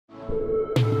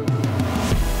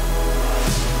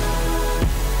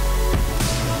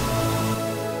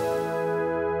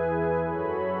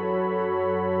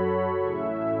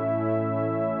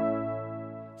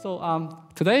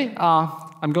Today,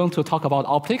 I'm going to talk about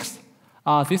optics.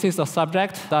 This is a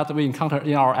subject that we encounter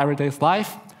in our everyday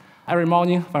life. Every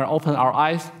morning, when we open our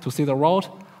eyes to see the world,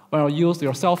 when you use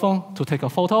your cell phone to take a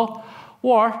photo,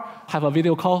 or have a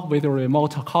video call with your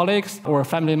remote colleagues or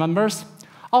family members,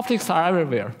 optics are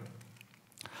everywhere.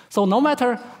 So no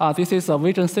matter this is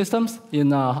vision systems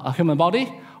in a human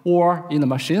body or in a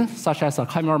machine, such as a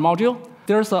camera module,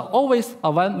 there's always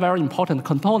one very important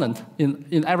component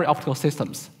in every optical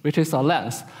systems, which is a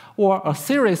lens, or a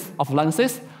series of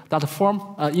lenses that form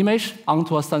an image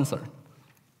onto a sensor.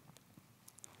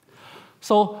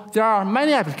 So there are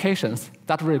many applications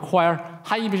that require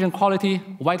high imaging quality,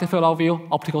 wide field of view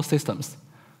optical systems,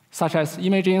 such as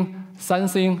imaging,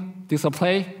 sensing,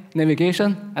 display,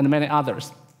 navigation, and many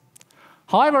others.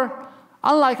 However,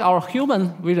 unlike our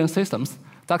human vision systems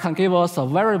that can give us a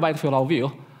very wide field of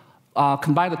view,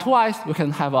 combine the two eyes, we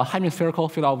can have a hemispherical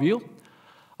field of view.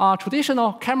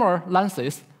 Traditional camera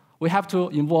lenses, we have to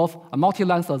involve a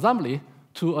multi-lens assembly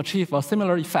to achieve a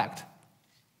similar effect.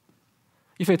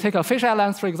 If we take a fisheye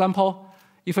lens, for example,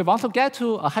 if we want to get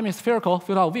to a hemispherical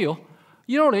field of view,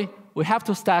 usually we have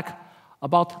to stack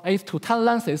about 8 to 10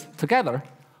 lenses together.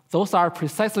 Those are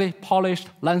precisely polished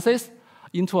lenses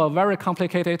into a very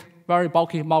complicated, very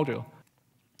bulky module.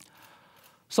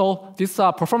 So this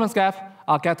performance gap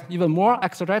gets even more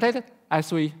exaggerated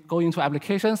as we go into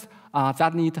applications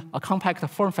that need a compact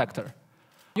form factor.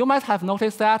 You might have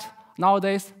noticed that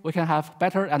nowadays we can have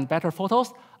better and better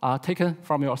photos taken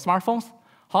from your smartphones.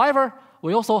 However,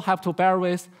 we also have to bear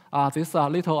with these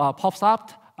little pops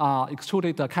up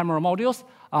extruded camera modules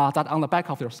that are on the back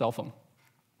of your cell phone.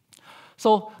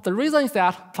 So the reason is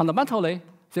that fundamentally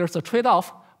there's a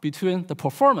trade-off between the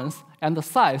performance and the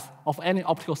size of any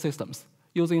optical systems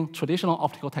using traditional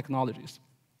optical technologies.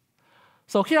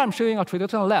 So here I'm showing a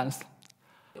traditional lens.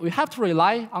 We have to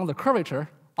rely on the curvature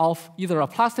of either a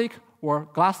plastic or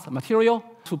glass material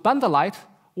to bend the light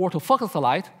or to focus the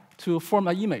light to form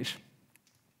an image.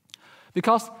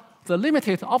 Because the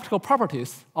limited optical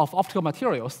properties of optical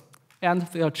materials and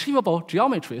the achievable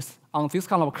geometries on these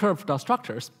kind of curved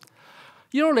structures,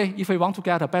 usually if we want to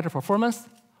get a better performance,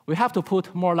 we have to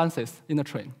put more lenses in the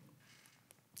train.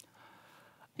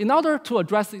 In order to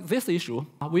address this issue,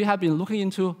 we have been looking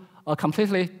into a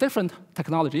completely different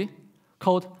technology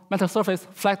called meta-surface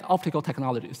flat optical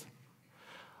technologies.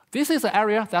 This is an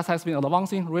area that has been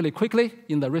advancing really quickly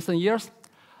in the recent years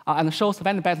and shows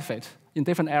many benefits in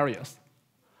different areas.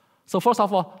 So first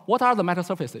of all, what are the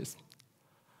meta-surfaces?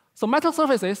 So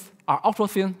meta-surfaces are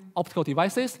ultra-thin optical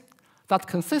devices that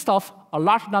consist of a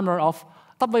large number of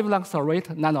sub-wavelength array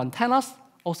nano antennas,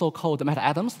 also called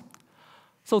meta-atoms.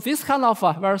 So these kind of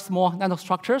very small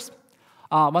nanostructures,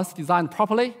 once designed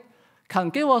properly, can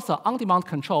give us on-demand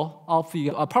control of the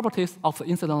properties of the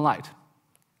incident light.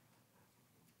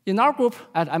 In our group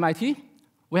at MIT,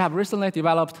 we have recently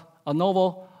developed a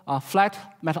novel flat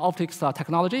meta-optics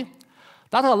technology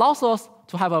that allows us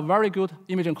to have a very good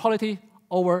imaging quality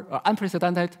over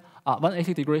unprecedented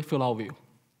 180-degree field of view.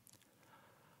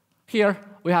 Here,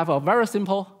 we have a very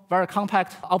simple, very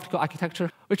compact optical architecture,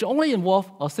 which only involves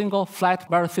a single flat,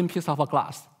 very thin piece of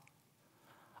glass.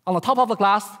 On the top of the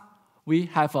glass, we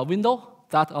have a window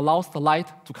that allows the light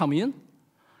to come in.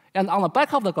 And on the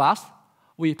back of the glass,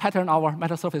 we pattern our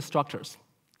meta-surface structures.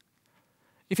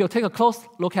 If you take a close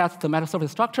look at the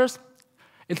meta-surface structures,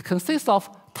 it consists of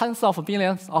tens of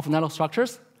millions of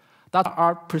nanostructures that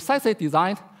are precisely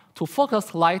designed to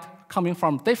focus light coming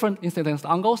from different incidence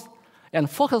angles and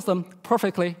focus them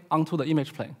perfectly onto the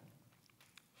image plane.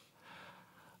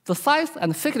 The size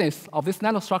and thickness of these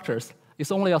nanostructures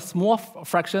is only a small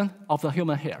fraction of the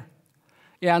human hair.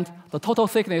 And the total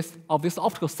thickness of this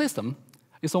optical system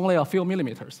is only a few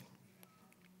millimeters.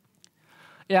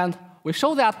 And we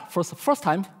show that for the first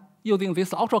time, using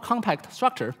this ultra-compact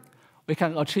structure, we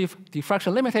can achieve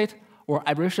diffraction-limited or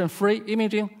aberration-free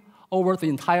imaging over the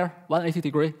entire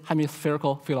 180-degree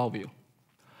hemispherical field of view.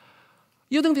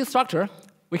 Using this structure,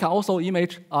 we can also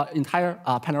image an entire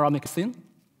panoramic scene.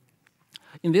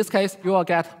 In this case, you will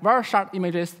get very sharp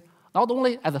images, not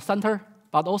only at the center,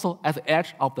 but also at the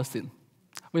edge of the scene,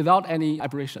 without any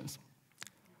aberrations.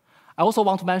 I also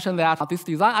want to mention that this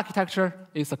design architecture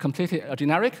is completely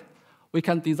generic. We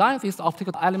can design these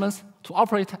optical elements to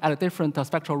operate at different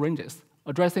spectral ranges,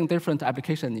 addressing different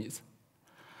application needs.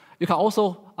 You can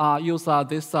also use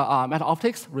this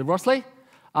meta-optics reversely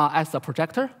as a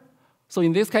projector. So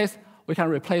in this case, we can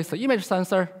replace the image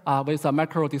sensor with a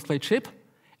macro display chip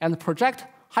and project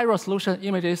high-resolution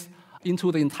images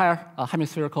into the entire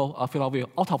hemispherical field of view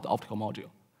out of the optical module.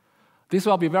 This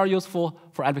will be very useful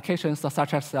for applications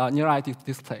such as near-eye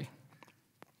display.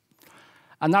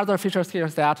 Another feature here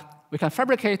is that we can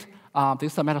fabricate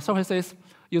these metasurfaces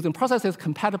using processes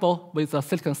compatible with the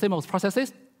silicon CMOS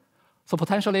processes. So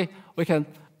potentially, we can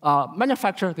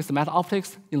manufacture these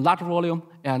meta-optics in large volume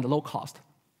and low cost.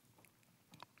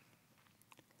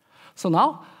 So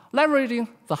now, leveraging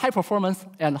the high performance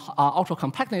and ultra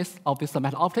compactness of these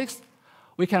meta-optics,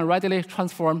 we can readily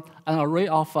transform an array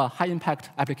of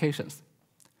high-impact applications.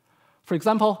 For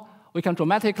example, we can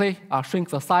dramatically shrink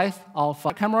the size of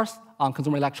cameras on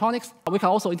consumer electronics. We can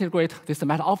also integrate these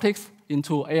meta-optics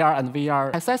into AR and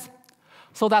VR headsets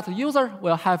so that the user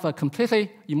will have a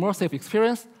completely immersive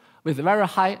experience with very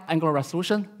high angular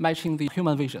resolution matching the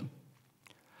human vision.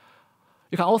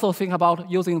 You can also think about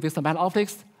using these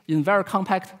meta-optics in very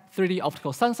compact 3D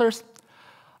optical sensors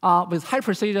with high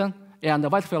precision and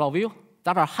wide field of view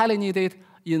that are highly needed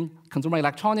in consumer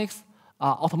electronics,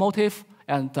 automotive,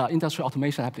 and industrial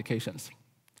automation applications,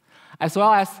 as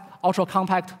well as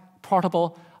ultra-compact,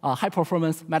 portable,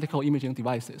 high-performance medical imaging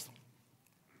devices.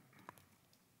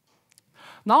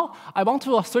 Now, I want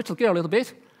to switch the gear a little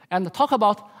bit and talk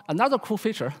about another cool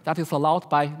feature that is allowed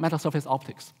by metasurface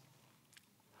optics.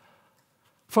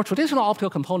 For traditional optical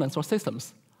components or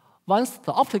systems, once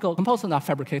the optical components are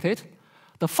fabricated,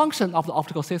 the function of the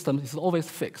optical system is always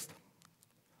fixed.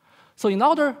 So in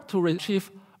order to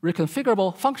achieve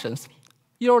reconfigurable functions,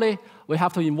 usually we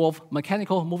have to involve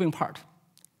mechanical moving part.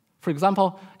 For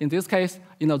example, in this case,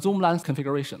 in a zoom lens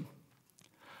configuration.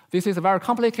 This is very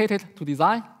complicated to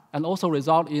design and also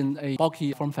result in a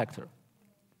bulky form factor.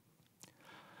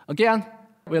 Again,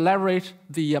 we leverage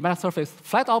the metasurface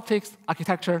flat optics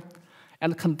architecture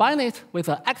and combine it with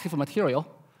an active material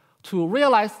to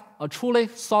realize a truly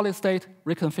solid-state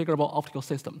reconfigurable optical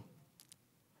system.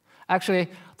 Actually,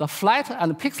 the flat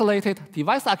and pixelated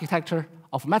device architecture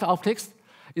of meta-optics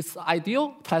is the ideal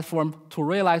platform to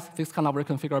realize this kind of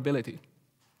reconfigurability.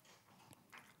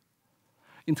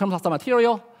 In terms of the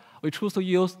material, we choose to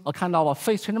use a kind of a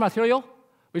phase-change material,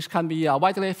 which can be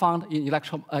widely found in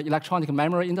electronic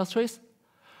memory industries.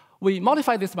 We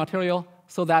modify this material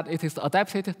so that it is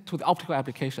adapted to the optical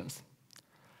applications.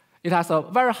 It has a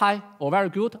very high or very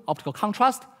good optical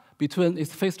contrast between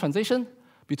its phase transition,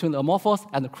 between the amorphous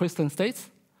and the crystalline states,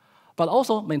 but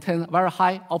also maintain very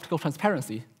high optical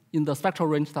transparency in the spectral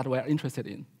range that we are interested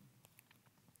in.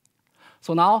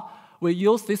 So now, we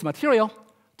use this material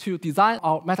to design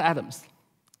our meta-atoms.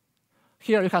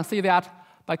 Here you can see that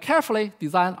by carefully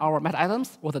designing our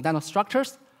meta-atoms or the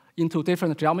nanostructures into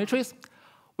different geometries,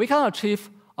 we can achieve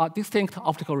distinct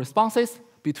optical responses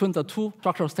between the two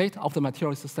structural states of the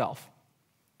material itself.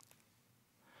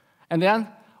 And then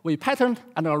we patterned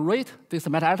and arrayed these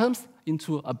meta-atoms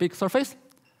into a big surface.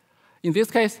 In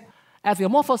this case, at the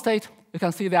amorphous state, you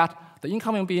can see that the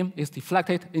incoming beam is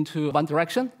deflected into one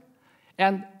direction.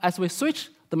 And as we switch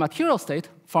the material state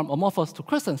from amorphous to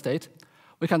crystalline state,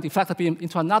 we can deflect the beam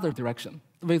into another direction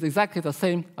with exactly the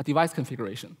same device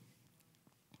configuration.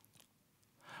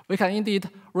 We can indeed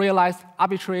realize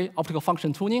arbitrary optical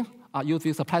function tuning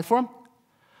using this platform.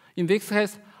 In this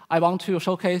case, I want to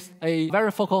showcase a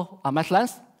varifocal meta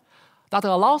lens that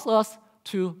allows us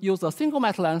to use a single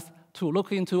meta lens to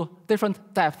look into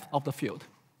different depths of the field.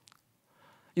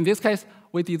 In this case,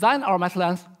 we design our meta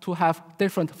lens to have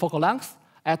different focal lengths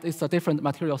at its different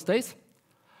material states.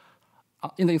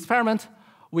 In the experiment,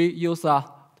 we use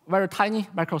very tiny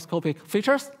microscopic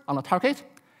features on the target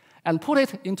and put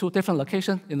it into different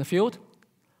locations in the field.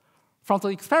 From the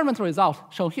experimental result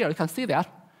shown here, you can see that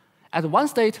at one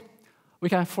state, we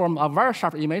can form a very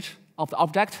sharp image of the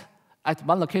object at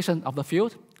one location of the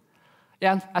field.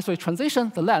 And as we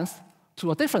transition the lens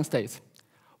to a different state,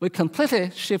 we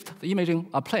completely shift the imaging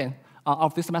plane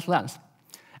of this meta lens.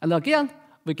 And again,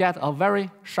 we get a very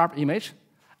sharp image,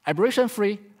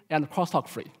 aberration-free and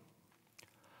crosstalk-free.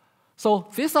 So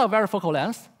this varifocal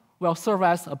lens will serve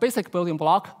as a basic building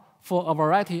block for a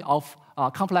variety of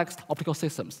complex optical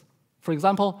systems. For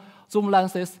example, zoom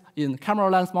lenses in camera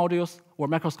lens modules or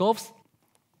microscopes.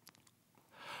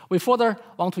 We further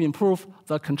want to improve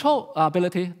the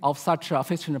controllability of such a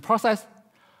phase-change process.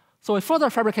 So we further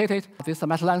fabricated these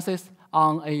meta lenses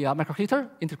on a microheater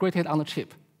integrated on the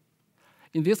chip.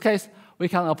 In this case, we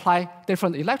can apply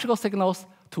different electrical signals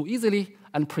to easily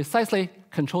and precisely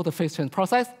control the phase change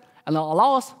process and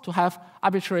allow us to have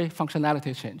arbitrary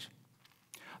functionality change.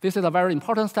 This is a very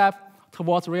important step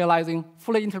towards realizing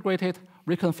fully integrated,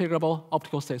 reconfigurable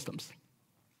optical systems.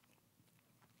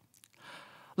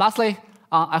 Lastly,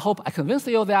 I hope I convinced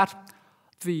you that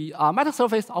the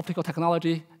metasurface optical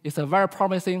technology is a very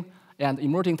promising and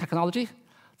emerging technology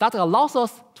that allows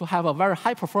us to have a very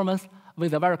high performance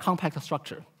with a very compact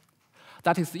structure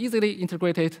that is easily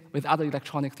integrated with other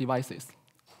electronic devices.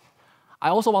 I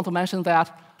also want to mention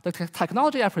that the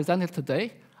technology I presented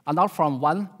today are not from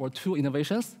one or two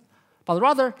innovations, but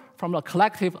rather from a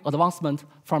collective advancement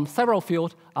from several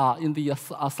fields in the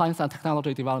science and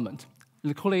technology development,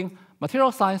 including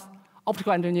material science,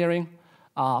 optical engineering,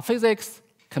 physics,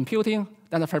 computing,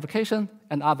 nanofabrication,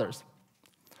 and others.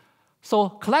 So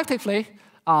collectively,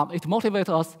 it motivates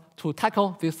us to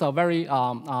tackle this very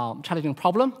challenging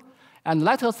problem, and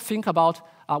let us think about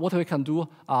what we can do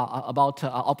about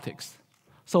optics.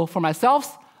 So for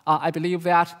myself, I believe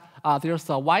that there's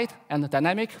a wide and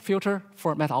dynamic future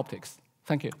for meta-optics.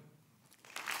 Thank you.